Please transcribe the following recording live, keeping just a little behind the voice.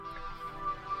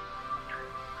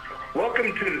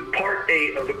Welcome to part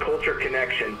 8 of the Culture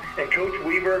Connection. And Coach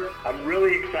Weaver, I'm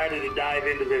really excited to dive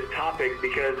into this topic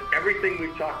because everything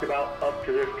we've talked about up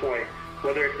to this point,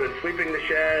 whether it's been sweeping the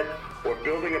shed or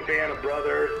building a band of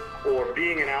brothers or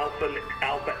being an alpha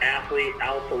athlete,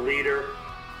 alpha leader,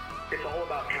 it's all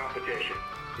about competition.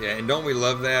 Yeah, and don't we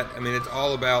love that? I mean, it's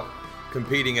all about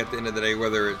competing at the end of the day,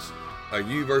 whether it's a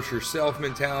you versus yourself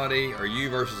mentality or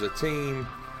you versus a team.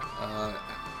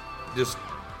 Just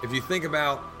if you think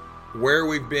about where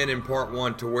we've been in part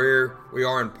 1 to where we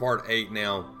are in part 8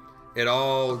 now, it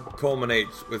all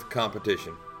culminates with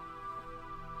competition.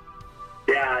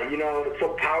 Yeah, it's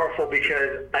so powerful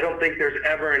because I don't think there's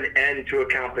ever an end to a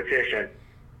competition.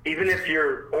 Even if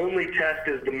your only test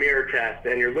is the mirror test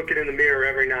and you're looking in the mirror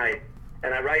every night,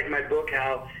 and I write in my book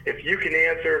how if you can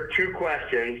answer 2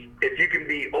 questions, if you can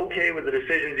be okay with the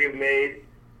decisions you've made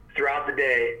throughout the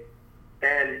day,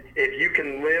 and if you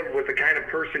can live with the kind of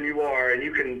person you are and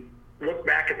you can look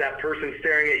back at that person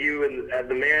staring at you and at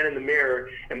the man in the mirror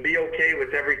and be okay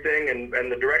with everything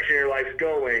and the direction your life's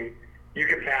going, you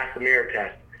can pass the mirror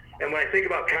test. And when I think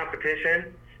about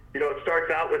competition, it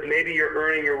starts out with maybe you're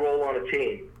earning your role on a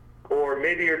team, or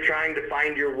maybe you're trying to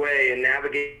find your way and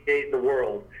navigate the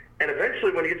world. And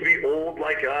eventually when you get to be old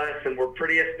like us and we're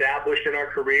pretty established in our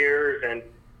careers and,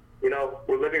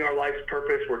 we're living our life's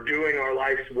purpose, we're doing our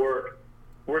life's work,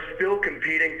 we're still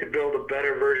competing to build a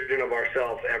better version of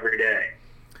ourselves every day.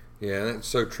 Yeah, that's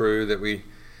so true that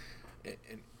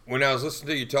when I was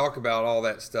listening to you talk about all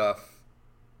that stuff,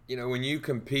 when you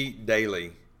compete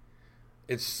daily,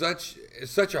 it's such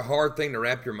a hard thing to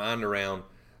wrap your mind around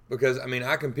because,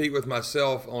 I compete with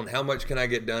myself on how much can I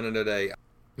get done in a day.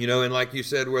 And like you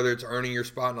said, whether it's earning your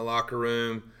spot in the locker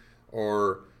room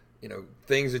or,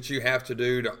 things that you have to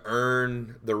do to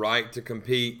earn the right to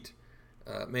compete.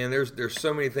 There's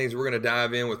so many things we're going to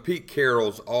dive in with. Pete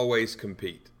Carroll's Always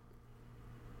Compete.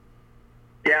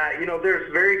 Yeah,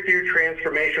 there's very few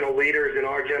transformational leaders in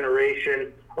our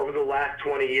generation over the last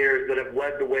 20 years that have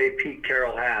led the way Pete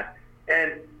Carroll has.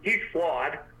 And he's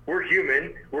flawed. We're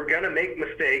human. We're going to make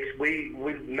mistakes. We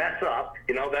mess up.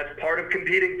 That's part of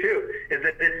competing too, is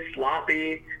that it's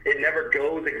sloppy. It never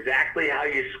goes exactly how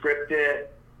you script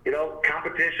it.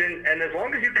 Competition. And as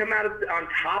long as you come out on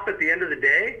top at the end of the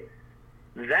day,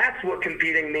 that's what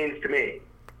competing means to me.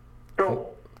 So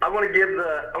I want to give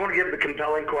the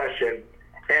compelling question,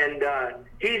 and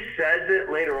he says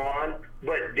it later on.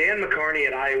 But Dan McCarney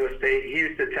at Iowa State, he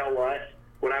used to tell us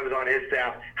when I was on his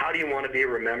staff, "How do you want to be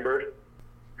remembered?"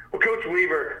 Well, Coach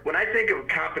Weaver, when I think of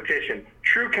competition,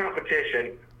 true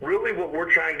competition, really what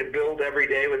we're trying to build every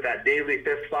day with that daily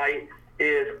fist fight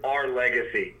is our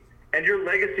legacy, and your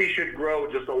legacy should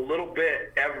grow just a little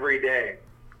bit every day.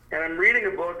 And I'm reading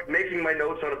a book, making my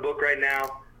notes on a book right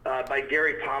now by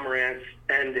Gary Pomerantz,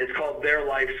 and it's called Their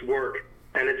Life's Work.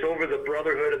 And it's over the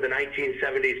brotherhood of the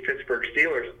 1970s Pittsburgh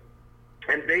Steelers.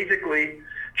 And basically,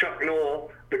 Chuck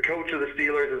Noll, the coach of the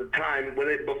Steelers at the time,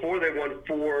 before they won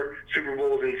 4 Super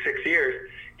Bowls in 6 years,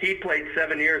 he played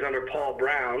 7 years under Paul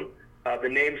Brown, the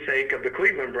namesake of the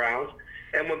Cleveland Browns.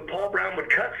 And when Paul Brown would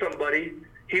cut somebody,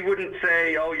 he wouldn't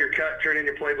say, "Oh, you're cut, turn in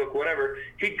your playbook," whatever.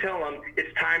 He'd tell them,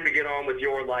 "It's time to get on with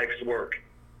your life's work."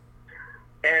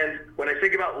 And when I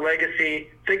think about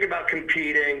legacy, think about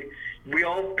competing. We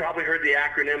all probably heard the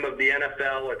acronym of the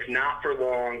NFL. It's not for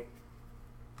long.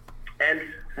 And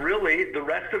really, the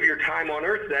rest of your time on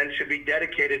earth then should be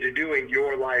dedicated to doing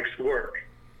your life's work.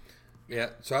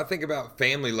 Yeah, so I think about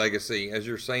family legacy as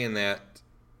you're saying that.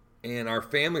 And our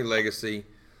family legacy,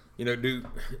 do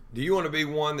you want to be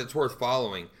one that's worth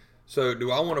following? So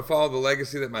do I want to follow the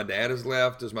legacy that my dad has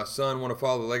left? Does my son want to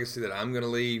follow the legacy that I'm going to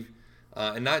leave?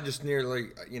 And not just nearly,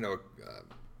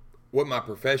 what my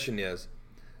profession is,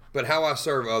 but how I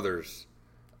serve others.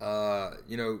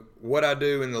 What I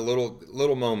do in the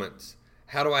little moments.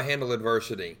 How do I handle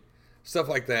adversity? Stuff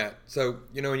like that. So,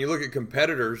 when you look at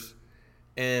competitors,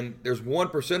 and there's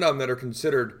 1% of them that are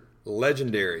considered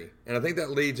legendary. And I think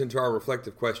that leads into our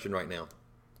reflective question right now.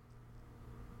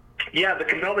 Yeah, the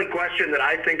compelling question that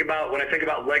I think about when I think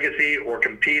about legacy or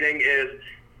competing is,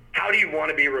 how do you want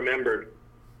to be remembered?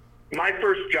 My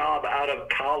first job out of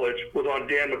college was on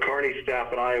Dan McCarney's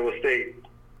staff at Iowa State.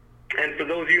 And for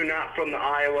those of you not from the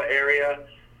Iowa area,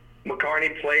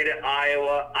 McCarney played at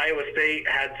Iowa. Iowa State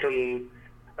had some,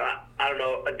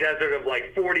 a desert of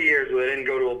like 40 years where they didn't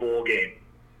go to a bowl game.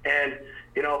 And,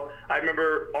 I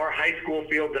remember our high school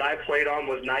field that I played on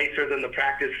was nicer than the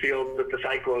practice field that the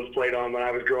Cyclones played on when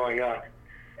I was growing up.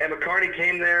 And McCarney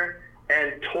came there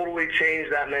and totally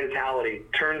changed that mentality,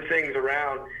 turned things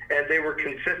around, and they were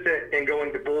consistent in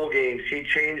going to bowl games. He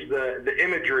changed the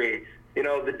imagery You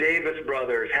know, the Davis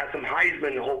brothers had some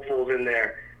Heisman hopefuls in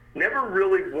there. Never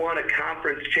really won a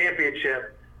conference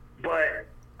championship, but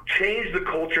changed the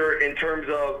culture in terms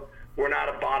of we're not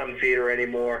a bottom feeder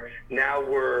anymore. Now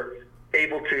we're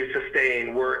able to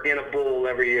sustain. We're in a bowl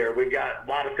every year. We've got a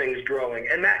lot of things growing.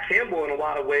 And Matt Campbell, in a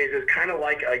lot of ways, is kind of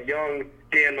like a young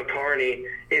Dan McCarney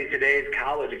in today's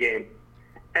college game.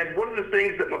 And one of the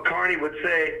things that McCarney would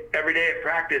say every day at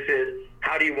practice is,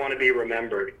 how do you want to be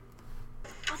remembered?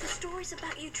 Are the stories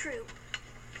about you true?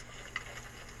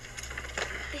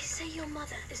 They say your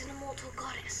mother is an immortal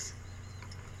goddess.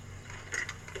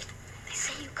 They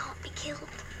say you can't be killed.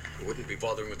 I wouldn't be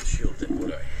bothering with the shield then,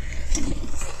 would I?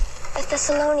 The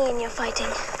Thessalonian you're fighting.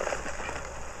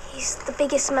 He's the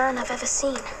biggest man I've ever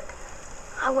seen.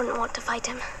 I wouldn't want to fight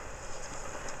him.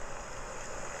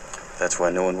 That's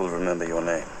why no one will remember your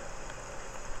name.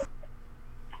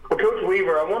 Well, Coach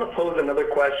Weaver, I want to pose another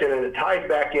question, and it ties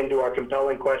back into our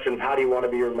compelling question of how do you want to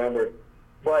be remembered.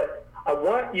 But I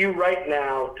want you right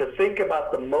now to think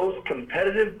about the most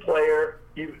competitive player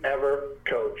you've ever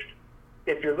coached.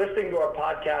 If you're listening to our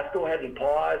podcast, go ahead and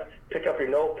pause, pick up your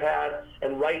notepad,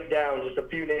 and write down just a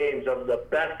few names of the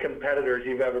best competitors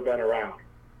you've ever been around.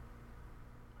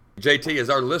 JT, as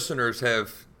our listeners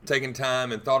have taken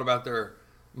time and thought about their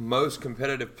most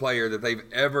competitive player that they've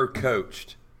ever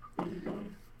coached,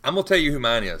 I'm going to tell you who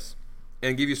mine is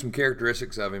and give you some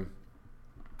characteristics of him.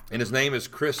 And his name is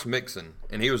Chris Mixon,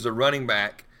 and he was the running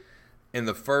back in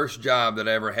the first job that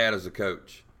I ever had as a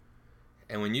coach.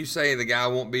 And when you say the guy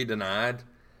won't be denied,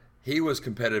 he was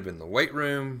competitive in the weight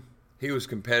room, he was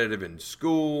competitive in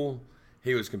school,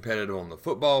 he was competitive on the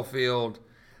football field.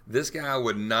 This guy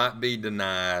would not be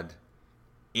denied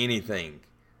anything.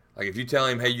 Like if you tell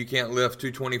him, hey, you can't lift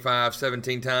 225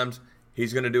 17 times,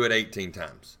 he's going to do it 18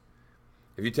 times.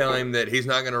 If you tell him that he's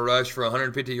not going to rush for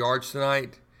 150 yards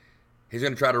tonight, he's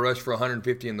going to try to rush for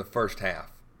 150 in the first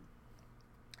half.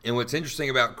 And what's interesting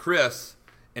about Chris,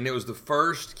 and it was the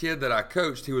first kid that I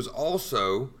coached, he was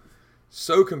also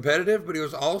so competitive, but he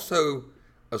was also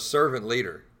a servant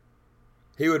leader.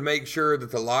 He would make sure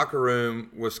that the locker room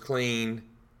was clean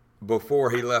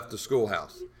before he left the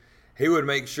schoolhouse. He would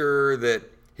make sure that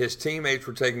his teammates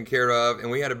were taken care of,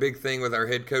 and we had a big thing with our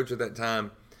head coach at that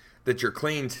time that your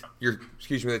cleats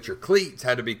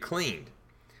had to be cleaned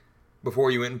before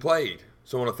you went and played.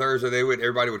 So on a Thursday,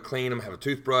 everybody would clean them, have a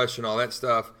toothbrush and all that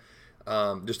stuff.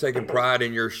 Just taking pride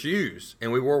in your shoes,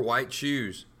 and we wore white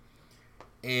shoes.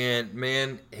 And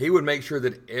man, he would make sure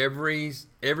that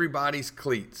everybody's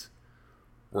cleats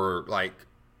were like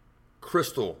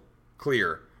crystal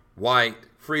clear, white,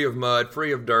 free of mud,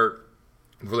 free of dirt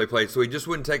before they played. So he just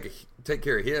wouldn't take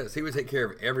care of his; he would take care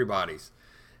of everybody's.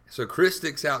 So Chris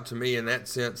sticks out to me in that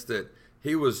sense that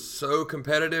he was so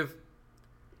competitive,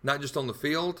 not just on the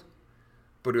field,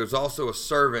 but he was also a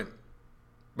servant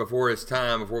before his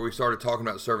time, before we started talking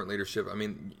about servant leadership. I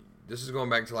mean, this is going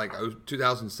back to like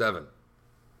 2007.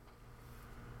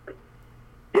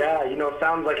 Yeah,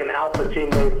 sounds like an alpha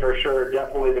teammate for sure.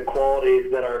 Definitely the qualities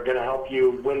that are going to help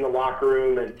you win the locker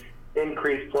room and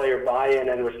increase player buy-in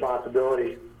and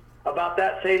responsibility. About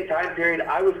that same time period,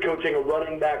 I was coaching a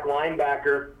running back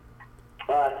linebacker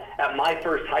at my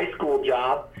first high school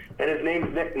job, and his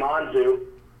name's Nick Monzu.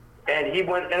 And he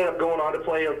ended up going on to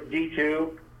play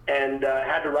D2 and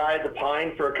had to ride the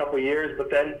Pine for a couple of years,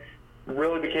 but then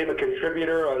really became a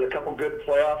contributor on a couple good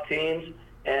playoff teams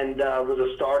and was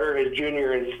a starter his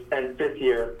junior and fifth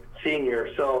year,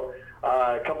 senior. So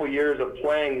a couple of years of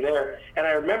playing there. And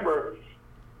I remember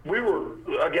we were,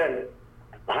 again,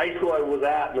 high school I was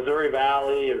at, Missouri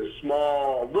Valley. It was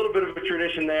small, a little bit of a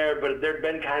tradition there, but there'd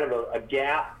been kind of a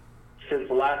gap since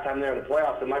the last time they were in the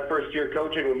playoffs. And my first year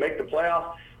coaching would make the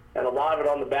playoffs, and a lot of it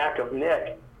on the back of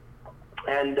Nick.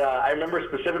 And I remember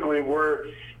specifically we're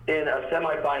in a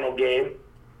semifinal game,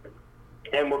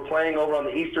 and we're playing over on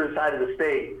the eastern side of the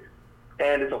state.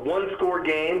 And it's a one-score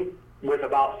game with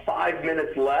about 5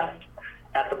 minutes left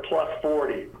at the plus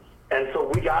 40. And so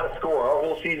we got to score. Our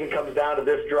whole season comes down to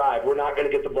this drive. We're not going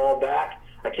to get the ball back.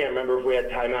 I can't remember if we had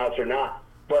timeouts or not.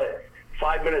 But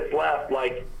 5 minutes left,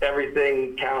 like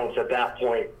everything counts at that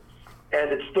point.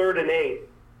 And it's 3rd and 8.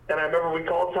 And I remember we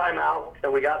called timeout,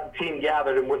 and we got the team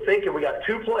gathered, and we're thinking we got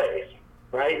 2 plays,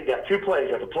 right? We got 2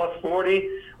 plays. At the plus 40,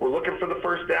 we're looking for the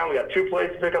first down. We got 2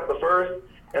 plays to pick up the first.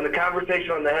 And the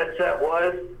conversation on the headset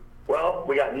was, well,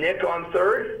 we got Nick on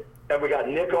 3rd, and we got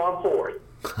Nick on 4th.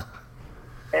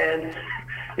 And,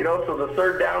 so the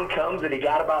 3rd down comes, and he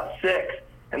got about 6,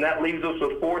 and that leaves us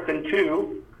with 4th and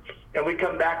 2. And we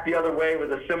come back the other way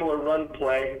with a similar run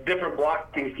play, different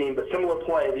blocking scheme, but similar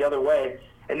play the other way.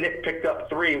 And Nick picked up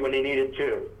 3 when he needed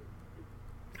 2.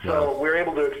 So we were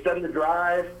able to extend the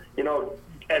drive,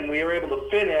 and we were able to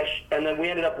finish, and then we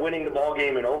ended up winning the ball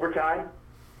game in overtime.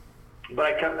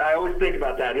 But I always think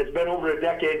about that. It's been over a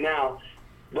decade now,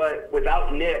 but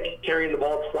without Nick carrying the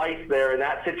ball twice there in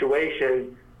that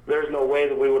situation, there's no way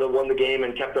that we would have won the game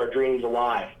and kept our dreams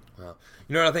alive. Wow.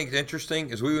 You know what I think is interesting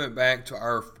is we went back to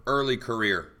our early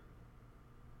career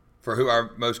for who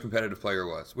our most competitive player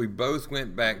was. We both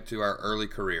went back to our early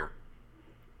career.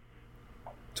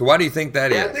 So why do you think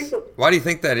that is? Why do you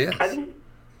think that is? I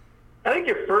think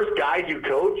your first guys you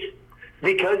coach,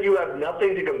 because you have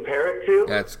nothing to compare it to.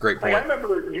 That's a great point. Like I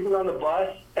remember getting on the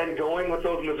bus and going with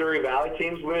those Missouri Valley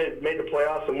teams. We had made the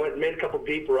playoffs and made a couple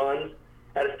deep runs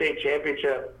at a state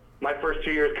championship my first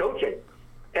 2 years coaching.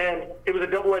 And it was a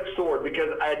double-edged sword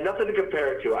because I had nothing to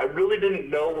compare it to. I really didn't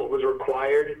know what was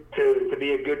required to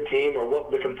be a good team or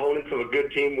what the components of a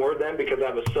good team were then because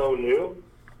I was so new.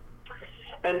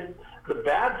 And the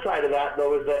bad side of that,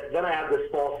 though, is that then I have this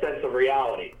false sense of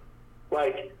reality.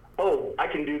 Like, oh, I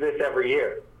can do this every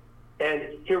year.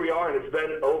 And here we are, and it's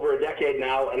been over a decade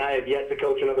now, and I have yet to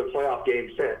coach another playoff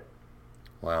game since.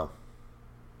 Wow.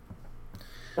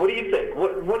 What do you think?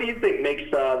 What do you think makes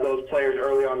those players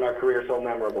early on in their career so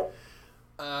memorable?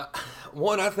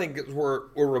 One, I think is we're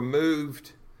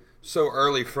removed so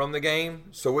early from the game,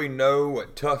 so we know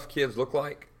what tough kids look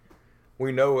like.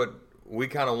 We know what we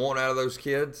kind of want out of those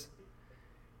kids.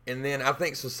 And then I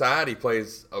think society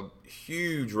plays a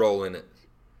huge role in it,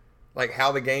 like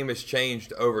how the game has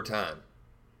changed over time.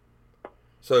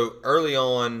 So early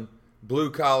on,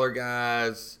 blue-collar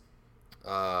guys,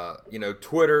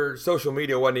 Twitter, social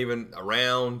media wasn't even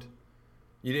around.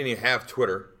 You didn't even have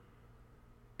Twitter.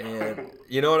 And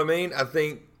you know what I mean? I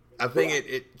think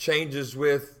it changes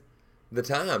with the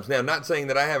times. Now, I'm not saying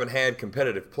that I haven't had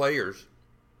competitive players,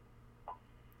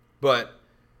 but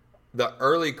the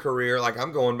early career, like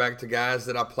I'm going back to guys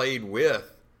that I played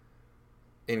with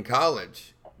in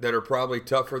college that are probably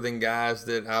tougher than guys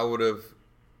that I would have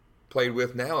played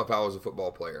with now if I was a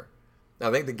football player. I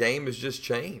think the game has just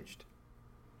changed.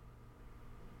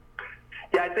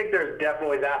 Yeah, I think there's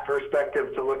definitely that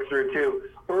perspective to look through, too.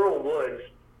 Earl Woods,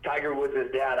 Tiger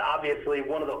Woods' dad, obviously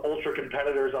one of the ultra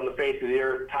competitors on the face of the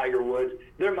earth, Tiger Woods.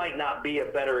 There might not be a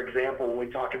better example when we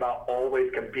talk about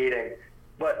always competing.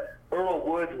 But Earl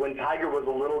Woods, when Tiger was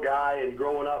a little guy and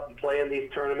growing up and playing these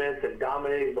tournaments and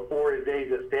dominating before his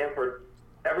days at Stanford,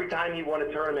 every time he won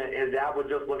a tournament, his dad would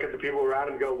just look at the people around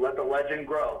him and go, let the legend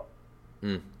grow.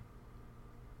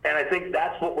 And I think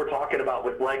that's what we're talking about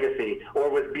with legacy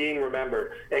or with being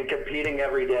remembered and competing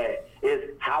every day is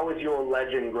how is your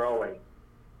legend growing?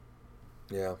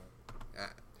 Yeah.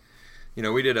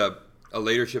 We did a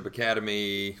leadership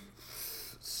academy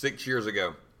 7 years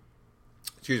ago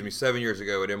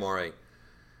at MRA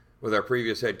with our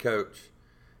previous head coach.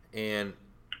 And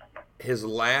his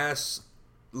last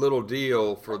little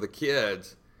deal for the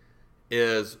kids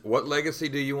is what legacy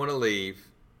do you want to leave?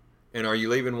 And are you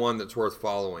leaving one that's worth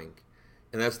following?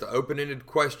 And that's the open-ended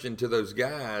question to those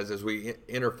guys as we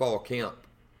enter fall camp.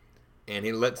 And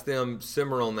he lets them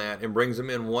simmer on that and brings them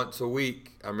in once a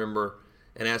week, I remember,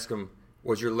 and asks them,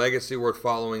 was your legacy worth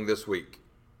following this week?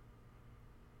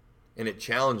 And it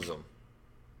challenges them.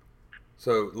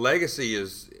 So legacy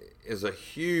is a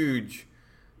huge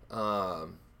kind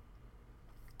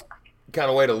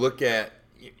of way to look at,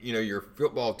 your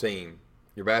football team,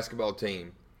 your basketball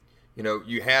team.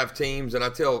 You have teams, and I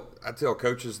tell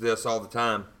coaches this all the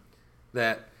time,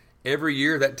 that every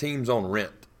year that team's on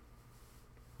rent.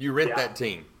 You rent that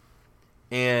team,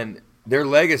 and their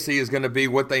legacy is going to be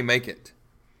what they make it.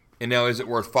 And now, is it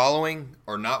worth following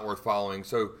or not worth following?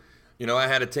 So, I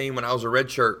had a team when I was a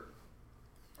redshirt.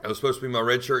 I was supposed to be my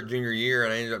redshirt junior year,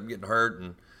 and I ended up getting hurt.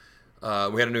 And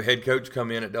we had a new head coach come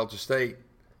in at Delta State,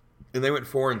 and they went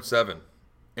 4-7.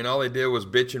 And all they did was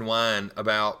bitch and whine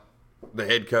about the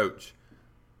head coach,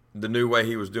 the new way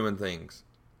he was doing things.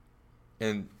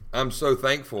 And I'm so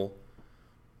thankful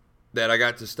that I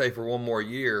got to stay for one more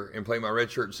year and play my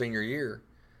redshirt senior year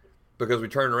because we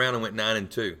turned around and went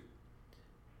 9-2.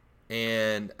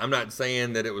 And I'm not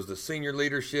saying that it was the senior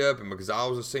leadership and because I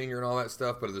was a senior and all that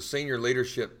stuff, but the senior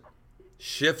leadership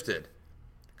shifted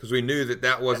because we knew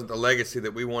that wasn't the legacy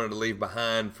that we wanted to leave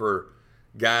behind for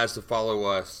guys to follow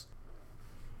us.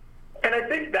 And I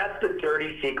think that's the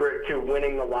dirty secret to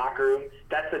winning the locker room.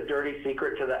 That's the dirty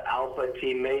secret to the alpha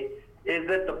teammate is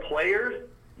that the players,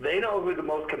 they know who the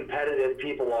most competitive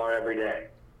people are every day.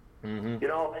 Mm-hmm.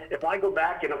 If I go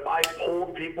back and if I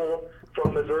polled people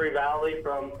from Missouri Valley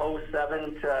from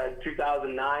 2007 to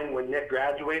 2009 when Nick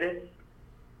graduated,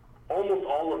 almost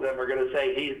all of them are going to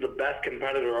say he's the best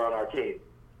competitor on our team.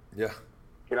 Yeah.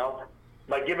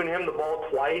 by giving him the ball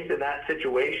twice in that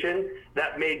situation,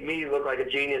 that made me look like a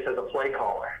genius as a play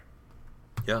caller.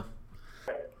 Yeah.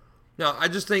 Now, I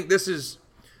just think this is,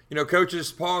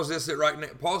 coaches, pause this right now.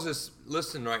 Pause this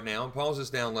listen right now. Pause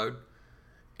this download.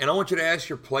 And I want you to ask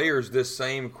your players this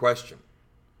same question.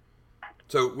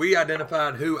 So we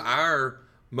identified who our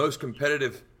most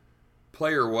competitive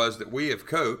player was that we have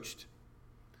coached.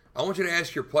 I want you to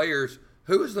ask your players,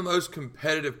 who is the most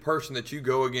competitive person that you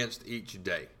go against each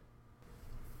day?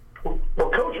 Well,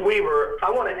 Coach Weaver,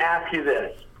 I want to ask you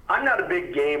this. I'm not a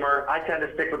big gamer. I tend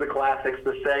to stick with the classics,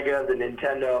 the Sega, the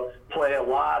Nintendo, play a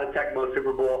lot of Tecmo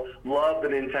Super Bowl, love the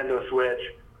Nintendo Switch.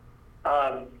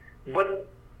 But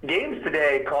games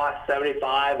today cost $75,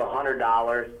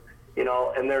 $100,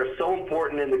 and they're so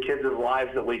important in the kids'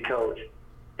 lives that we coach.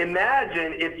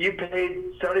 Imagine if you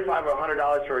paid $75 or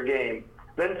 $100 for a game,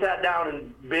 then sat down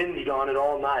and binged on it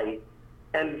all night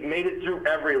and made it through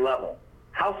every level.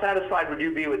 How satisfied would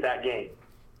you be with that game?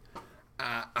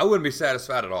 I wouldn't be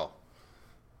satisfied at all.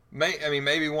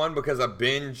 Maybe one because I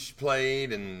binge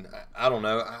played, and I don't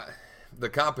know. The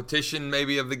competition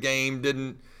maybe of the game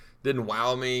didn't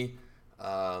wow me.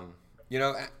 And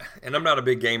I'm not a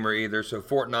big gamer either. So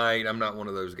Fortnite, I'm not one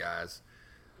of those guys.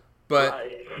 But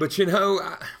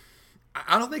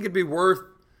I don't think it'd be worth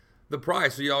the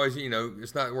price. So you always,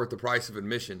 it's not worth the price of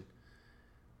admission.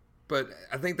 But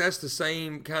I think that's the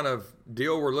same kind of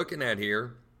deal we're looking at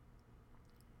here.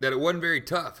 That it wasn't very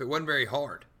tough. It wasn't very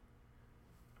hard.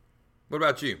 What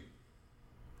about you?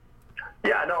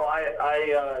 Yeah, no,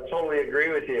 I totally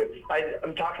agree with you.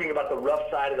 I'm talking about the rough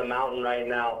side of the mountain right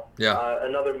now. Yeah.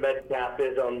 Another med-cap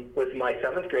is with my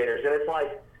 7th graders. And it's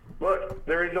like, look,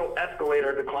 there is no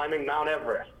escalator to climbing Mount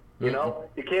Everest. You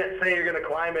can't say you're going to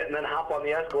climb it and then hop on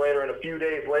the escalator and a few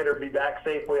days later be back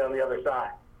safely on the other side.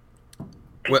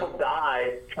 People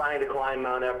die trying to climb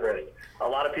Mount Everest. A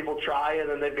lot of people try, and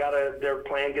then their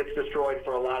plan gets destroyed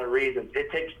for a lot of reasons.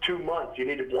 It takes 2 months. You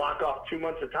need to block off 2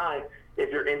 months of time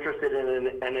if you're interested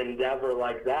in an endeavor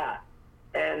like that.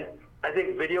 And I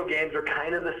think video games are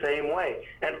kind of the same way.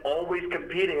 And always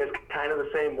competing is kind of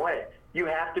the same way. You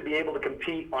have to be able to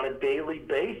compete on a daily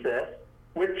basis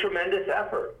with tremendous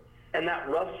effort. And that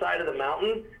rough side of the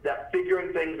mountain, that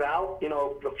figuring things out,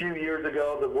 a few years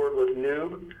ago the word was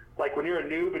noob. Like when you're a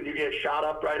noob and you get shot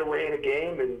up right away in a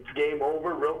game and it's game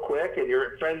over real quick and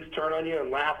your friends turn on you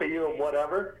and laugh at you and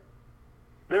whatever,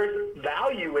 there's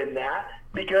value in that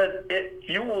because it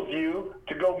fuels you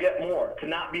to go get more, to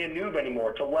not be a noob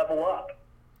anymore, to level up.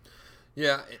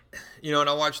 Yeah, and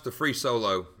I watched the Free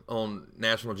Solo on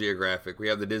National Geographic. We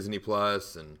have the Disney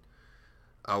Plus, and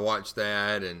I watched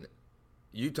that, and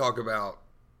you talk about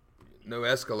no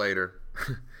escalator.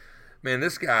 Man,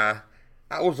 this guy,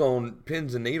 I was on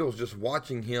pins and needles just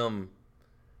watching him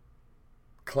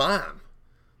climb.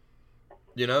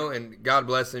 And God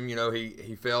bless him,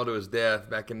 he fell to his death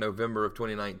back in November of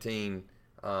 2019.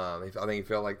 I think he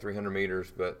fell like 300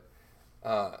 meters. But,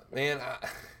 man,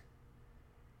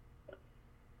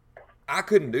 I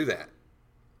couldn't do that.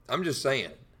 I'm just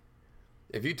saying.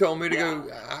 If you told me to go,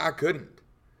 I couldn't.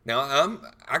 Now,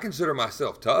 I consider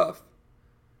myself tough,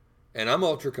 and I'm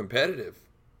ultra competitive.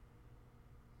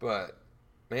 But,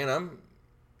 man,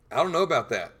 I don't know about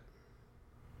that.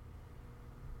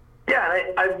 Yeah,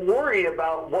 and I worry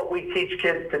about what we teach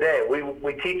kids today. We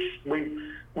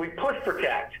push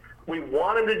protect. We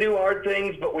want them to do hard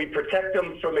things, but we protect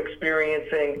them from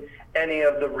experiencing any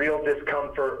of the real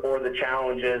discomfort or the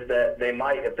challenges that they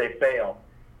might if they fail.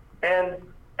 And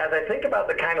as I think about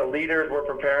the kind of leaders we're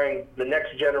preparing, the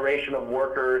next generation of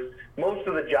workers, most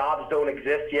of the jobs don't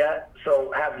exist yet,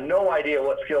 so have no idea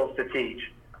what skills to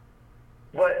teach.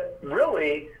 But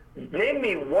really, name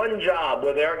me one job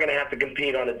where they aren't going to have to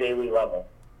compete on a daily level.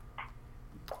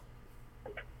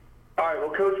 All right,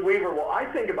 well, Coach Weaver, I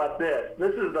think about this.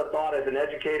 This is the thought as an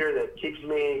educator that keeps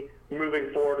me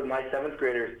moving forward with my 7th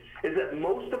graders, is that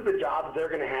most of the jobs they're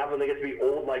going to have when they get to be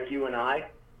old like you and I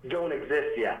don't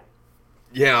exist yet.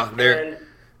 Yeah, and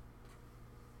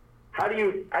how do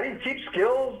you teach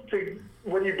skills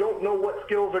when you don't know what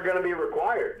skills are going to be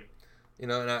required?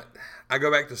 And I go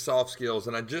back to soft skills,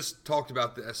 and I just talked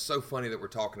about this. It's so funny that we're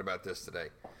talking about this today.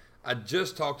 I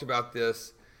just talked about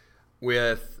this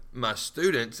with my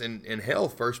students in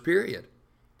health first period.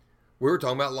 We were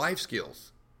talking about life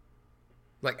skills.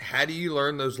 Like, how do you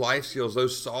learn those life skills,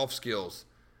 those soft skills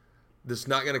that's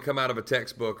not going to come out of a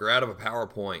textbook or out of a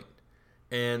PowerPoint?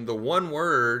 And the one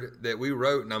word that we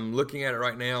wrote, and I'm looking at it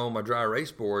right now on my dry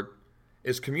erase board,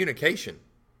 is communication.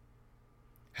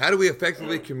 How do we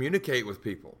effectively communicate with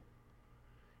people?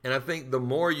 And I think the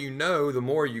more you know, the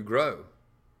more you grow.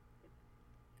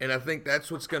 And I think that's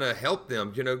what's going to help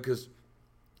them, because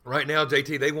Right now,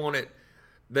 JT, they want it.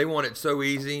 They want it so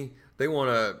easy. They want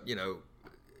to,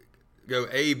 go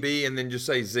A, B, and then just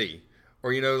say Z.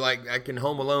 Or, like in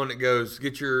Home Alone, it goes,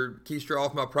 get your keister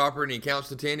off my property, and he counts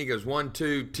to 10. He goes, 1,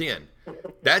 2, 10.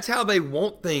 That's how they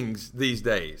want things these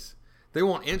days. They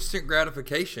want instant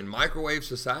gratification, microwave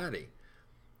society.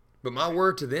 But my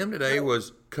word to them today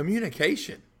was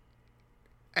communication.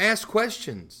 Ask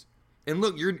questions. And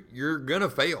look, you're going to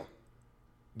fail.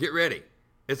 Get ready.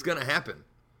 It's going to happen.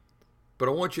 But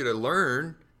I want you to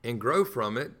learn and grow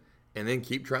from it and then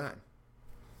keep trying.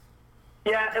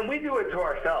 Yeah, and we do it to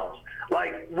ourselves.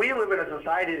 Like, we live in a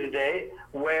society today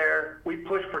where we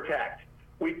push protect.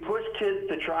 We push kids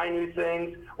to try new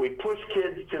things. We push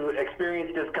kids to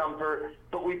experience discomfort,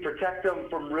 but we protect them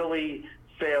from really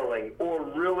failing or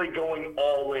really going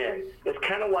all in. It's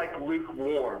kind of like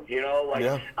lukewarm,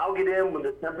 I'll get in when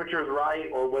the temperature's right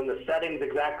or when the setting's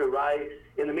exactly right.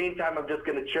 In the meantime, I'm just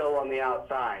going to chill on the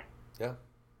outside. Yeah.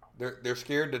 They're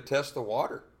scared to test the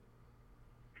water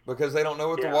because they don't know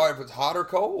what the water, if it's hot or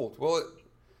cold. Well,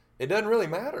 it doesn't really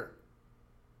matter.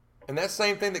 And that's the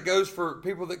same thing that goes for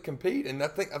people that compete. And I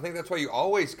think that's why you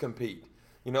always compete.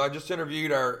 I just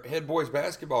interviewed our head boys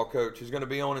basketball coach who's going to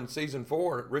be on in season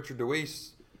 4, Richard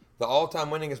DeWeese, the all-time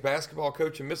winningest basketball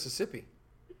coach in Mississippi.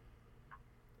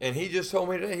 And he just told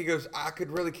me today, he goes, I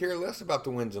could really care less about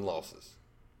the wins and losses.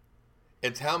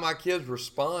 It's how my kids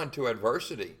respond to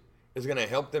adversity is going to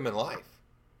help them in life.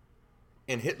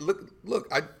 And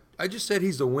look, I just said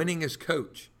he's the winningest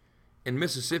coach in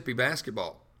Mississippi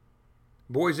basketball,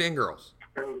 boys and girls.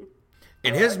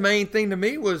 And his main thing to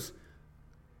me was,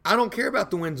 I don't care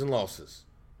about the wins and losses.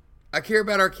 I care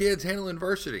about our kids handling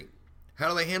adversity. How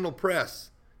do they handle press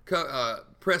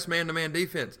man-to-man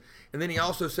defense? And then he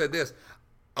also said this,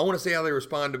 I want to see how they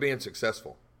respond to being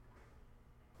successful.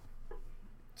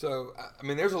 So,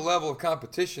 there's a level of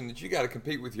competition that you got to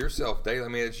compete with yourself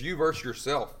daily. It's you versus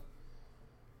yourself.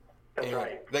 That's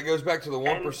right. That goes back to the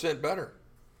 1% better.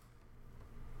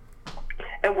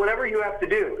 And whatever you have to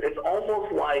do, it's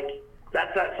almost like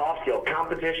that's that soft skill,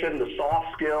 competition, the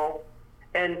soft skill.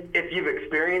 And if you've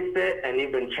experienced it and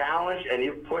you've been challenged and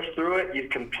you've pushed through it,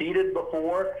 you've competed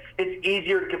before, it's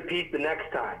easier to compete the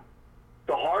next time.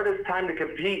 The hardest time to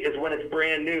compete is when it's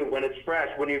brand new, when it's fresh,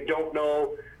 when you don't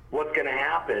know what's going to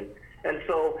happen. And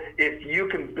so if you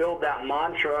can build that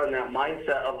mantra and that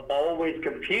mindset of always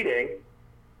competing,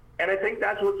 and I think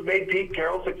that's what's made Pete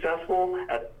Carroll successful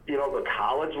at the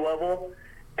college level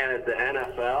and at the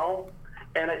NFL.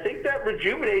 And I think that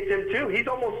rejuvenates him too. He's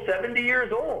almost 70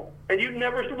 years old, and you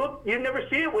never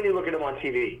see it when you look at him on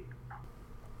TV.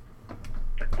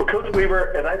 Well, Coach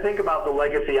Weaver, as I think about the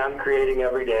legacy I'm creating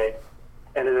every day,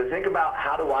 and as I think about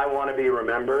how do I want to be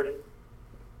remembered,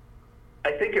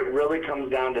 I think it really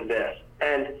comes down to this.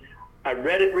 And I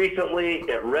read it recently,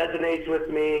 it resonates with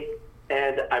me,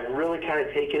 and I've really kind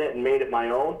of taken it and made it my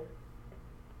own.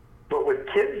 But with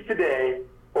kids today,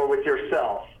 or with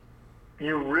yourself,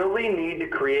 you really need to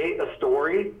create a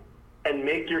story and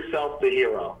make yourself the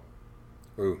hero.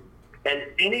 Ooh. And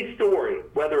any story,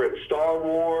 whether it's Star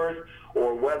Wars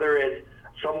or whether it's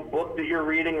some book that you're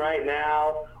reading right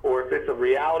now, or if it's a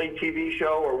reality TV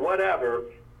show or whatever,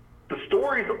 the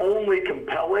story's only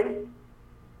compelling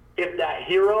if that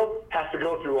hero has to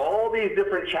go through all these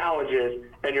different challenges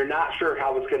and you're not sure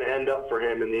how it's going to end up for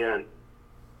him in the end.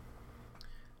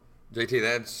 JT,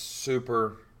 that's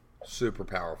super, super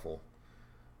powerful.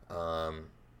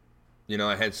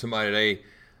 I had somebody today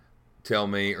tell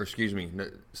me,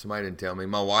 somebody didn't tell me.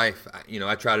 My wife,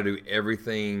 I try to do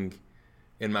everything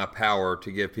in my power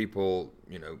to give people,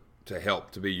 to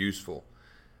help, to be useful.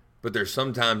 But there's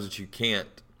sometimes that you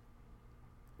can't.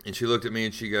 And she looked at me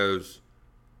and she goes,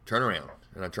 turn around.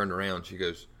 And I turned around. She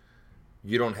goes,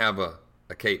 you don't have a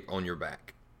cape on your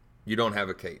back. You don't have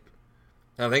a cape.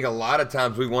 And I think a lot of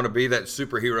times we want to be that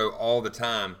superhero all the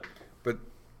time, but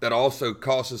that also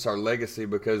costs us our legacy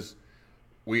because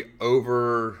we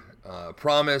over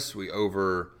promise, we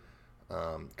over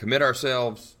commit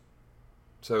ourselves.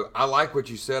 So I like what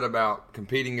you said about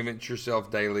competing against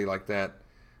yourself daily like that.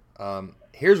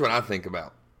 Here's what I think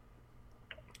about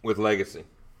with legacy.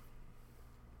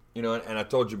 And I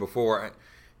told you before,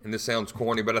 and this sounds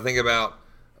corny, but I think about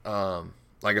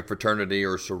like a fraternity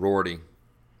or a sorority.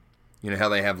 How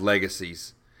they have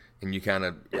legacies, and you kind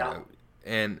of,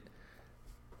 and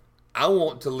I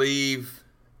want to leave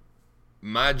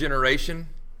my generation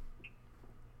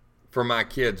for my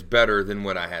kids better than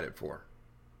what I had it for.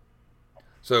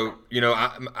 So,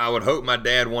 I would hope my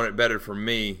dad wanted better for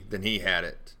me than he had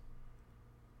it.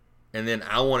 And then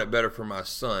I want it better for my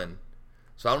son.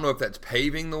 So I don't know if that's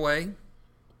paving the way,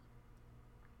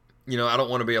 I don't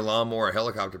want to be a lawnmower or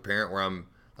helicopter parent where I'm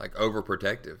like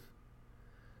overprotective.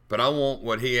 But I want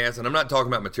what he has, and I'm not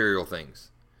talking about material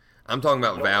things. I'm talking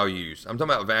about values. I'm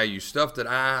talking about values, stuff that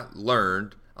I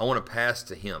learned I want to pass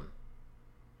to him.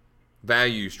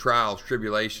 Values, trials,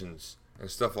 tribulations,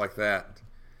 and stuff like that.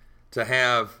 To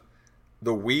have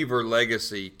the Weaver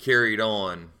legacy carried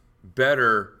on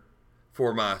better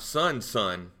for my son's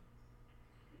son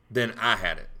than I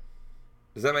had it.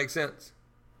 Does that make sense?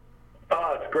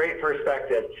 Oh, it's great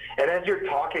perspective. And as you're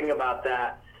talking about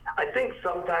that, I think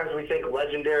sometimes we think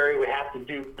legendary, we have to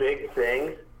do big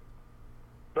things.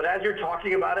 But as you're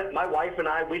talking about it, my wife and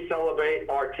I, we celebrate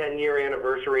our 10-year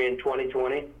anniversary in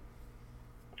 2020.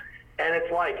 And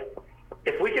it's like,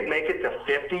 if we could make it to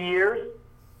 50 years,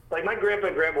 like my grandpa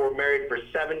and grandma were married for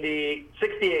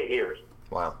 68 years.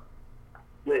 Wow.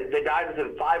 They died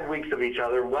within 5 weeks of each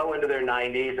other, well into their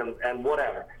 90s and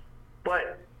whatever.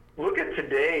 But look at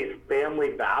today's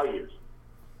family values.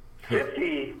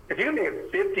 50, if you can make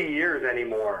it 50 years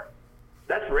anymore,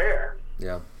 that's rare.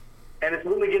 Yeah. And it's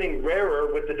only getting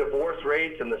rarer with the divorce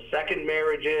rates and the second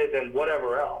marriages and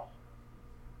whatever else.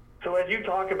 So as you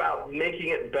talk about making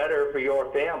it better for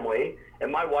your family,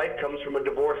 and my wife comes from a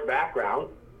divorced background,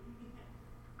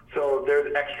 so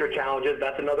there's extra challenges.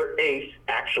 That's another ACE,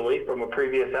 actually, from a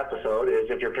previous episode, is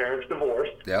if your parents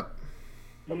divorced. Yep.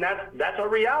 And that's our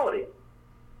reality.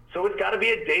 So it's got to be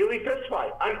a daily fist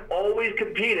fight. I'm always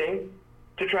competing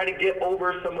to try to get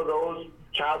over some of those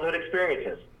childhood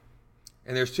experiences.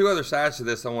 And there's two other sides to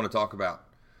this I want to talk about.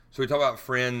 So we talked about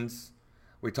friends.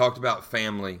 We talked about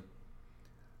family.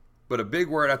 But a big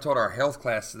word I taught our health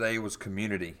class today was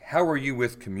community. How are you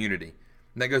with community?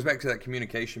 And that goes back to that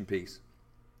communication piece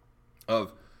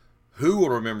of who will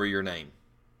remember your name.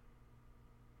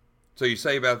 So you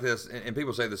say about this, and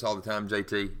people say this all the time,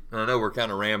 JT, and I know we're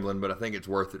kind of rambling, but I think it's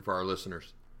worth it for our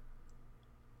listeners,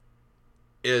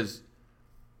 is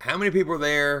how many people are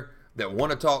there that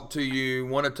want to talk to you,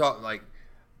 want to talk, like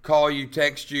call you,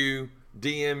 text you,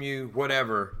 DM you,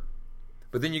 whatever,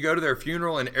 but then you go to their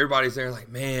funeral and everybody's there like,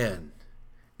 man,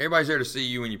 everybody's there to see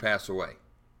you when you pass away.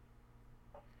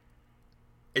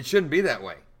 It shouldn't be that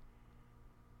way.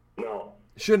 No.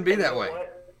 It shouldn't be that way.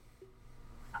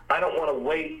 I don't want to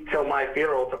wait till my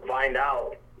funeral to find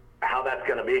out how that's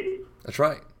going to be. That's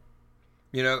right.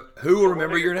 Who will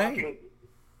remember your name?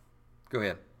 Go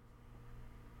ahead.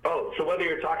 Oh, so whether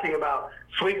you're talking about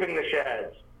sweeping the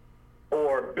sheds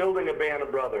or building a band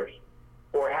of brothers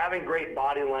or having great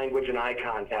body language and eye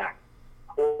contact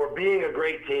or being a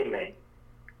great teammate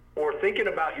or thinking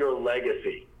about your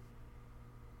legacy,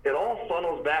 it all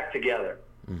funnels back together,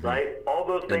 right? All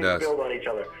those things build on each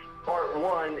other. Part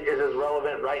 1 is as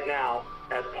relevant right now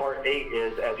as Part 8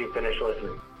 is as you finish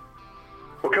listening.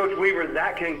 Well, Coach Weaver,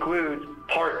 that concludes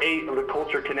Part 8 of the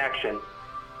Culture Connection.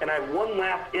 And I have one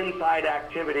last inside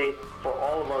activity for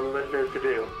all of our listeners to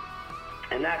do.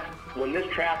 And that's when this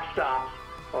track stops,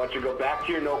 I want you to go back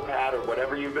to your notepad or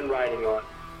whatever you've been writing on,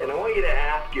 and I want you to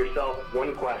ask yourself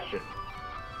one question.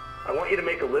 I want you to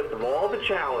make a list of all the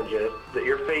challenges that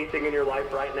you're facing in your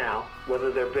life right now, whether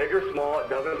they're big or small, it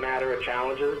doesn't matter, a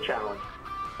challenge is a challenge.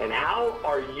 And how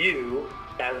are you,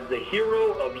 as the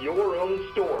hero of your own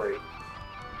story,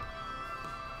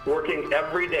 working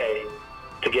every day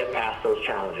to get past those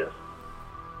challenges?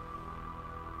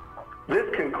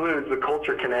 This concludes the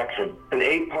Culture Connection, an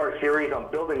 8-part series on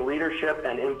building leadership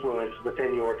and influence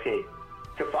within your team.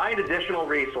 To find additional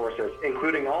resources,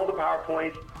 including all the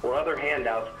PowerPoints or other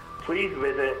handouts, please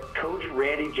visit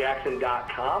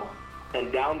CoachRandyJackson.com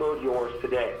and download yours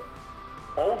today.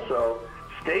 Also,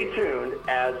 stay tuned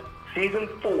as Season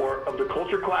 4 of the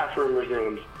Culture Classroom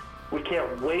resumes. We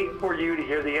can't wait for you to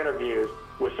hear the interviews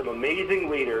with some amazing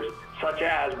leaders such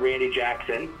as Randy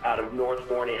Jackson out of North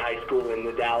Forney High School in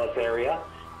the Dallas area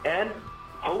and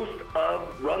host of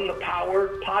Run the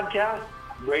Power podcast,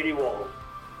 Brady Walls.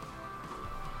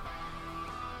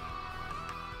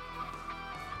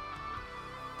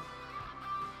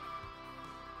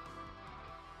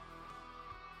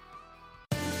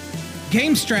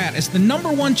 GameStrat is the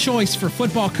 #1 choice for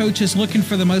football coaches looking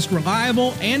for the most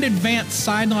reliable and advanced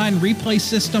sideline replay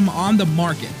system on the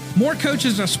market. More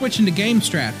coaches are switching to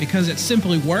GameStrat because it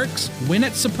simply works when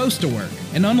it's supposed to work.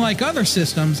 And unlike other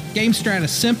systems, GameStrat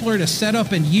is simpler to set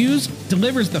up and use,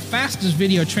 delivers the fastest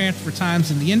video transfer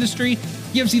times in the industry,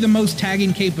 gives you the most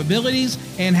tagging capabilities,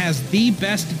 and has the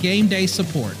best game day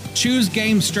support. Choose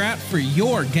GameStrat for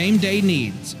your game day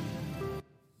needs.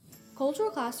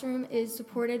 Cultural Classroom is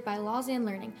supported by Lausanne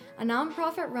Learning, a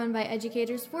nonprofit run by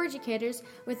educators for educators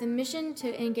with a mission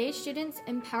to engage students,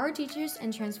 empower teachers,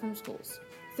 and transform schools.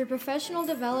 Through professional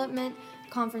development,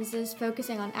 conferences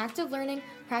focusing on active learning,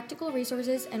 practical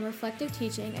resources, and reflective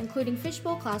teaching, including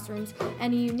fishbowl classrooms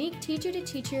and a unique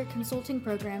teacher-to-teacher consulting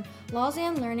program,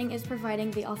 Lausanne Learning is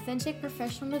providing the authentic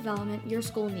professional development your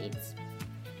school needs.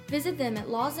 Visit them at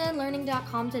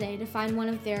lausannelearning.com today to find one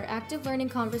of their active learning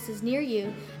conferences near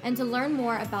you and to learn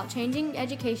more about changing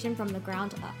education from the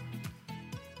ground up.